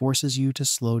body forces you to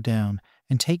slow down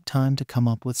and take time to come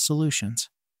up with solutions.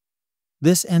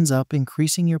 This ends up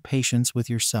increasing your patience with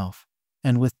yourself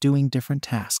and with doing different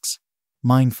tasks.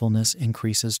 Mindfulness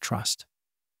increases trust.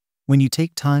 When you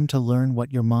take time to learn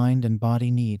what your mind and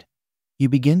body need, you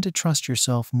begin to trust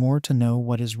yourself more to know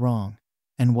what is wrong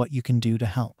and what you can do to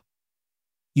help.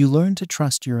 You learn to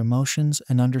trust your emotions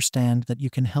and understand that you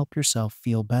can help yourself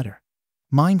feel better.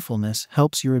 Mindfulness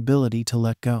helps your ability to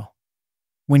let go.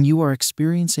 When you are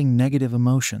experiencing negative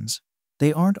emotions,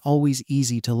 they aren't always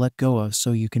easy to let go of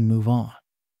so you can move on.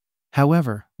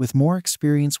 However, with more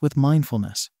experience with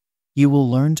mindfulness, you will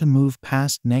learn to move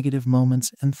past negative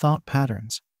moments and thought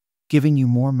patterns, giving you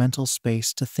more mental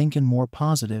space to think in more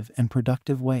positive and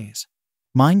productive ways.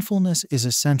 Mindfulness is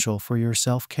essential for your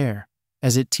self-care,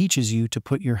 as it teaches you to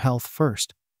put your health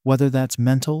first, whether that's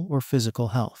mental or physical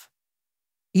health.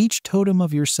 Each totem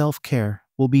of your self-care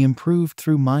will be improved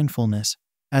through mindfulness,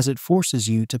 as it forces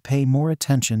you to pay more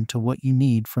attention to what you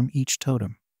need from each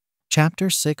totem. Chapter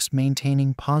 6: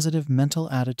 Maintaining Positive Mental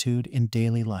Attitude in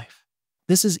Daily Life.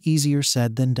 This is easier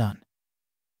said than done.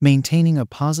 Maintaining a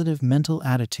positive mental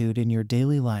attitude in your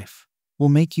daily life will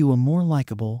make you a more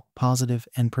likable, positive,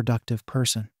 and productive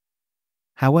person.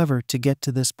 However, to get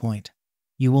to this point,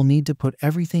 you will need to put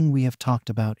everything we have talked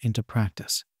about into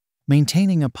practice.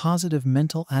 Maintaining a positive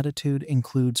mental attitude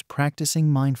includes practicing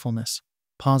mindfulness,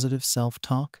 positive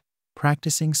self-talk,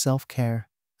 practicing self-care,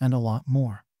 and a lot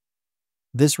more.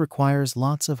 This requires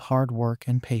lots of hard work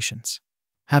and patience.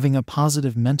 Having a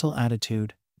positive mental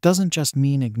attitude doesn't just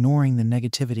mean ignoring the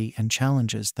negativity and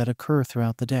challenges that occur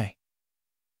throughout the day.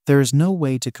 There is no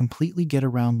way to completely get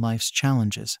around life's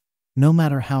challenges, no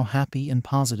matter how happy and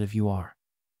positive you are.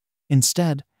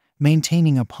 Instead,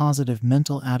 maintaining a positive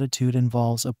mental attitude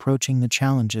involves approaching the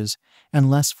challenges and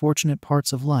less fortunate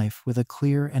parts of life with a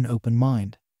clear and open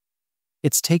mind.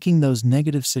 It's taking those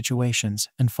negative situations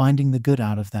and finding the good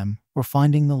out of them, or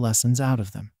finding the lessons out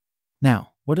of them.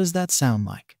 Now, what does that sound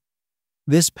like?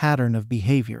 This pattern of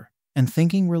behavior and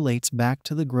thinking relates back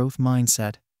to the growth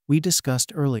mindset we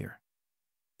discussed earlier.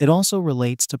 It also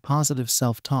relates to positive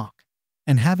self-talk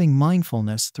and having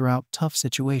mindfulness throughout tough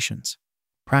situations.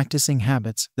 Practicing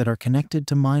habits that are connected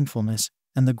to mindfulness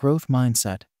and the growth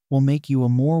mindset will make you a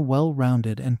more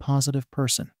well-rounded and positive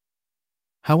person.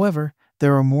 However,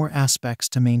 there are more aspects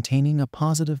to maintaining a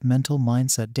positive mental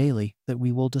mindset daily that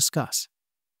we will discuss.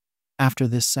 After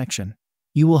this section,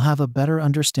 you will have a better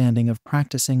understanding of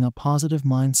practicing a positive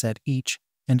mindset each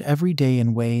and every day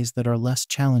in ways that are less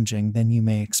challenging than you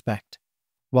may expect.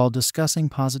 While discussing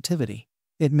positivity,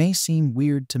 it may seem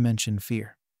weird to mention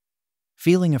fear.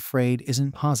 Feeling afraid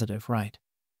isn't positive, right?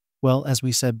 Well, as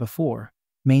we said before,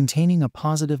 maintaining a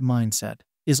positive mindset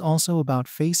is also about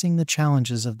facing the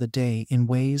challenges of the day in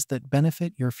ways that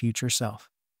benefit your future self.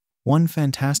 One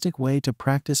fantastic way to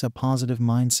practice a positive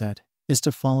mindset is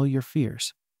to follow your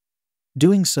fears.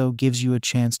 Doing so gives you a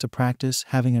chance to practice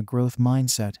having a growth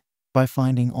mindset by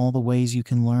finding all the ways you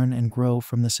can learn and grow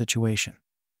from the situation.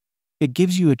 It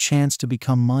gives you a chance to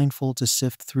become mindful, to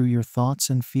sift through your thoughts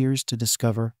and fears to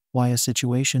discover why a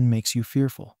situation makes you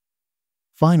fearful.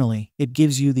 Finally, it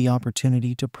gives you the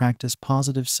opportunity to practice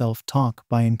positive self-talk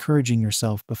by encouraging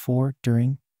yourself before,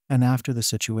 during, and after the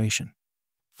situation.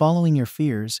 Following your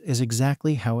fears is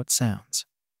exactly how it sounds.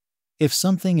 If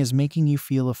something is making you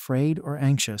feel afraid or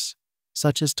anxious,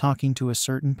 such as talking to a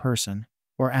certain person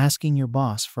or asking your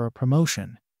boss for a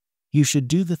promotion, you should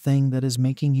do the thing that is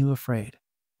making you afraid.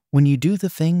 When you do the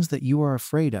things that you are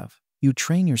afraid of, you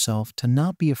train yourself to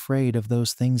not be afraid of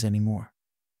those things anymore.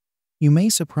 You may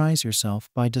surprise yourself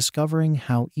by discovering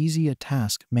how easy a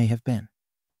task may have been.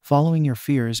 Following your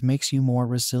fears makes you more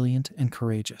resilient and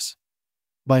courageous.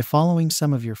 By following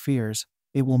some of your fears,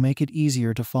 it will make it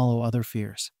easier to follow other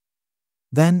fears.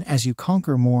 Then, as you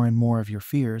conquer more and more of your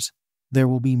fears, there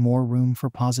will be more room for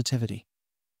positivity.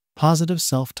 Positive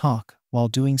self-talk, while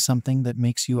doing something that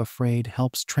makes you afraid,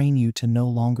 helps train you to no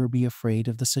longer be afraid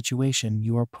of the situation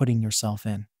you are putting yourself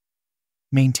in.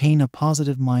 Maintain a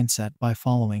positive mindset by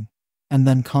following and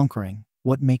then conquering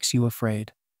what makes you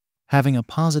afraid. Having a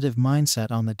positive mindset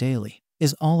on the daily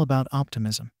is all about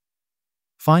optimism.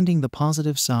 Finding the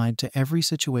positive side to every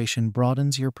situation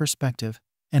broadens your perspective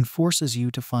and forces you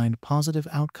to find positive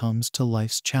outcomes to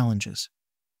life's challenges.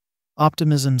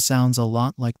 Optimism sounds a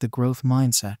lot like the growth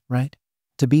mindset, right?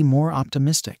 To be more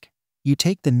optimistic, you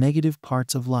take the negative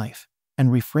parts of life and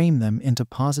reframe them into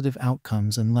positive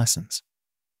outcomes and lessons.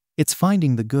 It's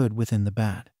finding the good within the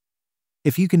bad.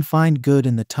 If you can find good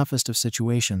in the toughest of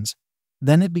situations,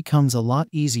 then it becomes a lot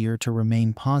easier to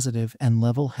remain positive and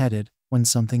level-headed when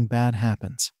something bad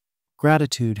happens.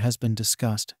 Gratitude has been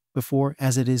discussed before,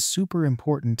 as it is super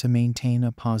important to maintain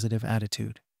a positive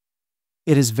attitude.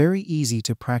 It is very easy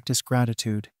to practice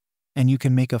gratitude, and you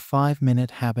can make a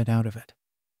 5-minute habit out of it.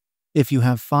 If you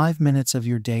have 5 minutes of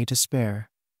your day to spare,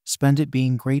 spend it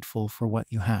being grateful for what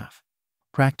you have.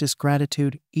 Practice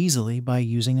gratitude easily by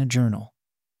using a journal.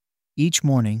 Each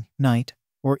morning, night,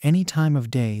 or any time of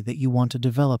day that you want to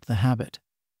develop the habit.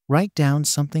 Write down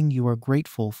something you are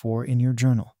grateful for in your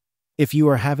journal. If you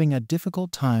are having a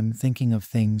difficult time thinking of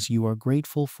things you are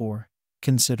grateful for,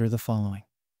 consider the following: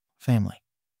 family,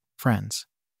 friends,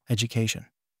 education,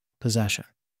 possession,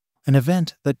 an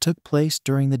event that took place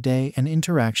during the day, an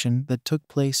interaction that took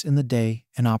place in the day,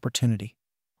 an opportunity,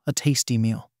 a tasty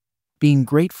meal. Being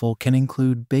grateful can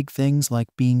include big things like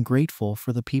being grateful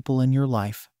for the people in your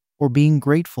life, or being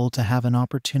grateful to have an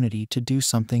opportunity to do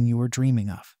something you were dreaming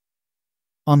of.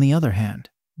 On the other hand,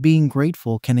 being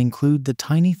grateful can include the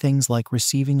tiny things like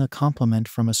receiving a compliment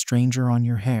from a stranger on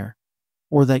your hair,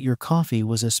 or that your coffee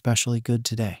was especially good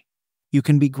today. You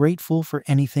can be grateful for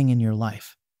anything in your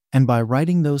life, and by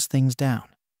writing those things down,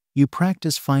 you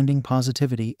practice finding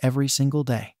positivity every single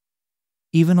day.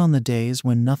 Even on the days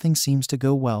when nothing seems to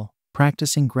go well,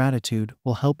 practicing gratitude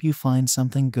will help you find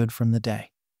something good from the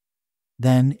day.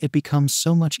 Then it becomes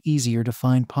so much easier to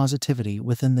find positivity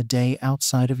within the day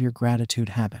outside of your gratitude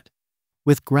habit.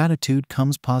 With gratitude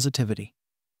comes positivity.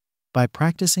 By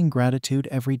practicing gratitude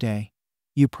every day,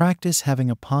 you practice having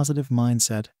a positive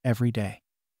mindset every day.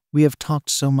 We have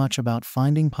talked so much about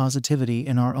finding positivity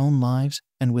in our own lives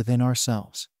and within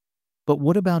ourselves. But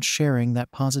what about sharing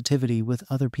that positivity with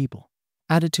other people?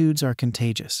 Attitudes are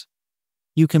contagious.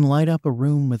 You can light up a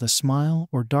room with a smile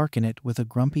or darken it with a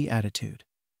grumpy attitude.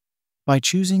 By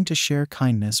choosing to share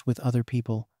kindness with other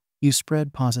people, you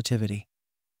spread positivity.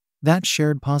 That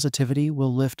shared positivity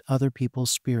will lift other people's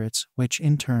spirits, which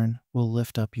in turn will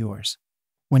lift up yours.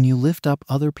 When you lift up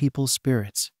other people's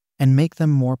spirits and make them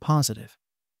more positive,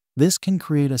 this can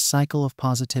create a cycle of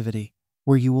positivity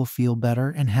where you will feel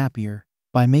better and happier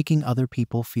by making other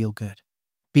people feel good.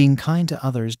 Being kind to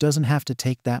others doesn't have to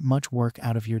take that much work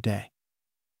out of your day.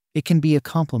 It can be a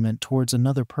compliment towards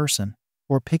another person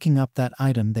or picking up that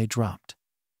item they dropped.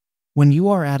 When you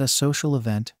are at a social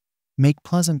event, make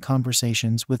pleasant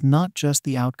conversations with not just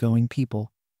the outgoing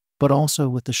people, but also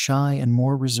with the shy and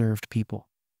more reserved people.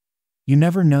 You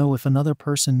never know if another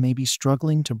person may be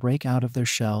struggling to break out of their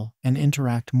shell and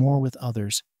interact more with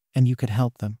others, and you could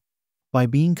help them. By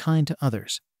being kind to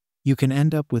others, you can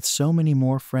end up with so many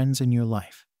more friends in your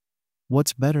life.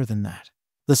 What's better than that?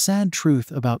 The sad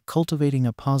truth about cultivating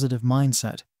a positive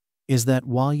mindset is that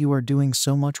while you are doing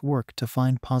so much work to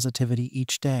find positivity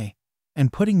each day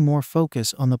and putting more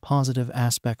focus on the positive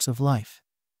aspects of life,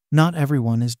 not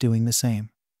everyone is doing the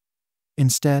same.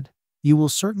 Instead, you will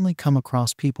certainly come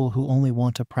across people who only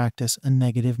want to practice a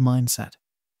negative mindset.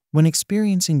 When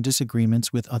experiencing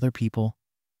disagreements with other people,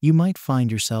 you might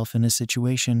find yourself in a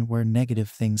situation where negative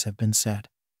things have been said.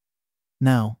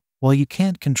 Now, while you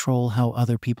can't control how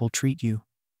other people treat you,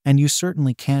 and you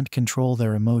certainly can't control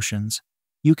their emotions,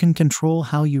 you can control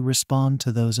how you respond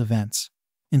to those events.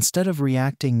 Instead of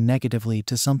reacting negatively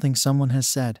to something someone has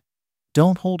said,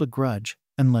 don't hold a grudge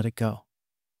and let it go.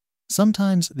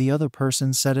 Sometimes the other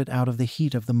person said it out of the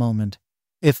heat of the moment,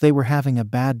 if they were having a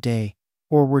bad day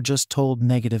or were just told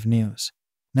negative news.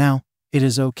 Now, it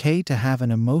is okay to have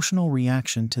an emotional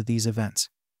reaction to these events.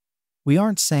 We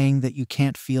aren't saying that you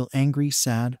can't feel angry,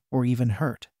 sad, or even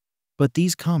hurt, but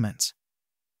these comments,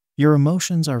 your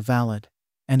emotions are valid,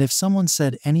 and if someone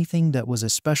said anything that was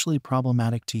especially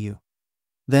problematic to you,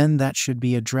 then that should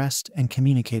be addressed and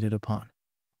communicated upon.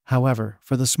 However,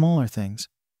 for the smaller things,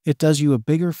 it does you a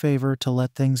bigger favor to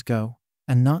let things go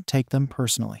and not take them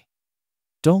personally.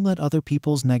 Don't let other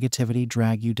people's negativity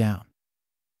drag you down.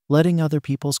 Letting other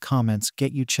people's comments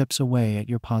get you chips away at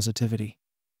your positivity.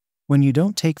 When you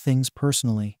don't take things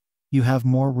personally, you have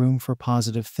more room for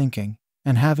positive thinking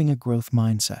and having a growth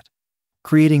mindset.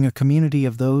 Creating a community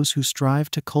of those who strive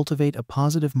to cultivate a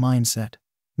positive mindset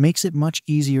makes it much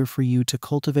easier for you to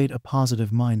cultivate a positive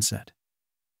mindset.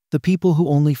 The people who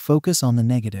only focus on the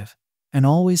negative and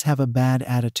always have a bad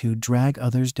attitude drag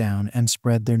others down and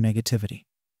spread their negativity.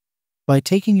 By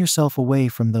taking yourself away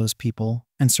from those people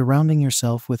and surrounding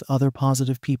yourself with other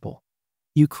positive people,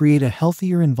 you create a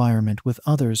healthier environment with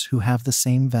others who have the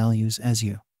same values as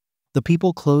you. The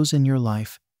people close in your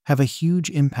life have a huge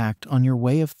impact on your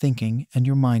way of thinking and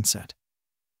your mindset.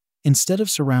 Instead of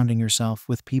surrounding yourself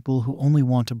with people who only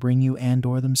want to bring you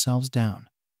and/or themselves down,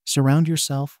 surround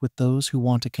yourself with those who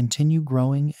want to continue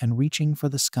growing and reaching for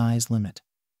the sky's limit.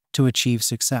 To achieve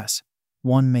success,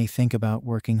 one may think about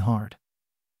working hard.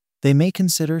 They may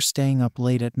consider staying up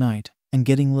late at night and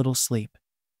getting little sleep.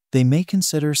 They may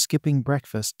consider skipping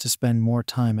breakfast to spend more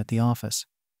time at the office.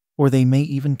 Or they may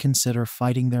even consider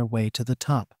fighting their way to the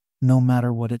top, no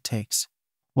matter what it takes.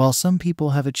 While some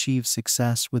people have achieved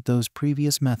success with those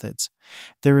previous methods,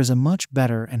 there is a much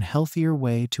better and healthier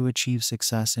way to achieve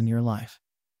success in your life.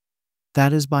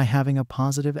 That is by having a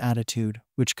positive attitude,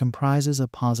 which comprises a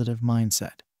positive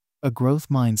mindset, a growth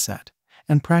mindset,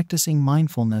 and practicing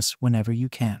mindfulness whenever you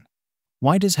can.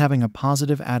 Why does having a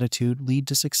positive attitude lead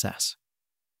to success?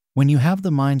 When you have the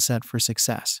mindset for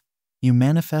success, you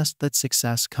manifest that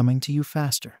success coming to you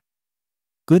faster.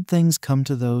 Good things come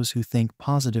to those who think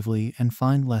positively and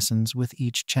find lessons with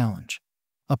each challenge.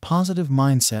 A positive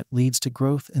mindset leads to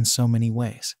growth in so many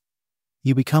ways.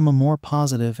 You become a more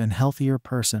positive and healthier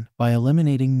person by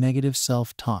eliminating negative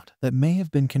self-talk that may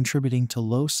have been contributing to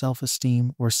low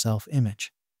self-esteem or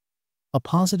self-image. A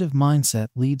positive mindset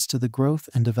leads to the growth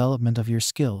and development of your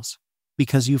skills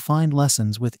because you find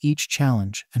lessons with each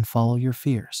challenge and follow your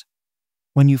fears.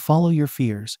 When you follow your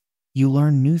fears, you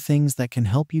learn new things that can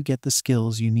help you get the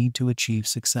skills you need to achieve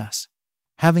success.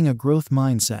 Having a growth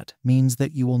mindset means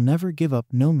that you will never give up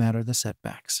no matter the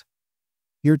setbacks.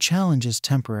 Your challenge is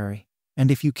temporary, and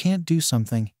if you can't do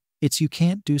something, it's you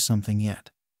can't do something yet.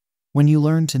 When you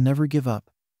learn to never give up,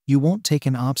 you won't take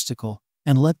an obstacle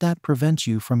and let that prevent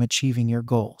you from achieving your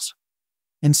goals.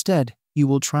 Instead, you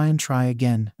will try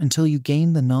again until you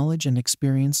gain the knowledge and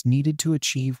experience needed to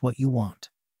achieve what you want.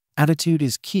 Attitude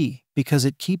is key because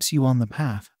it keeps you on the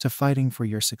path to fighting for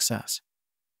your success.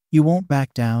 You won't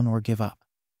back down or give up.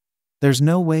 There's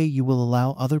no way you will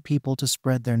allow other people to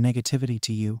spread their negativity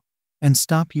to you and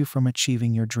stop you from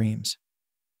achieving your dreams.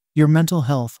 Your mental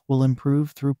health will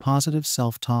improve through positive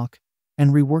self-talk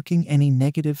and reworking any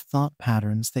negative thought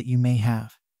patterns that you may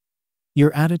have.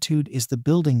 Your attitude is the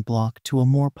building block to a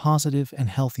more positive and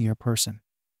healthier person.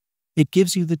 It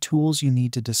gives you the tools you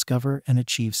need to discover and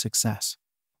achieve success.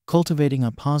 Cultivating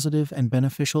a positive and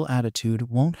beneficial attitude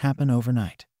won't happen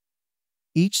overnight.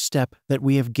 Each step that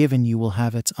we have given you will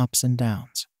have its ups and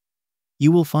downs.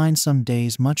 You will find some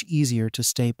days much easier to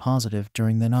stay positive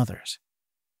during than others.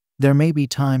 There may be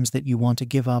times that you want to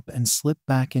give up and slip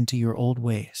back into your old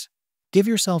ways. Give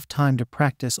yourself time to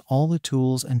practice all the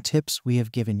tools and tips we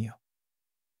have given you.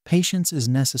 Patience is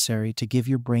necessary to give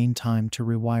your brain time to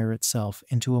rewire itself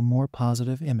into a more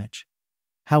positive image.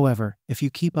 However, if you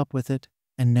keep up with it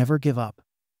and never give up,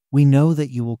 we know that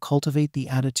you will cultivate the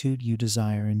attitude you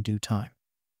desire in due time.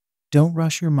 Don't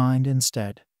rush your mind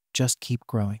instead, just keep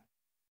growing.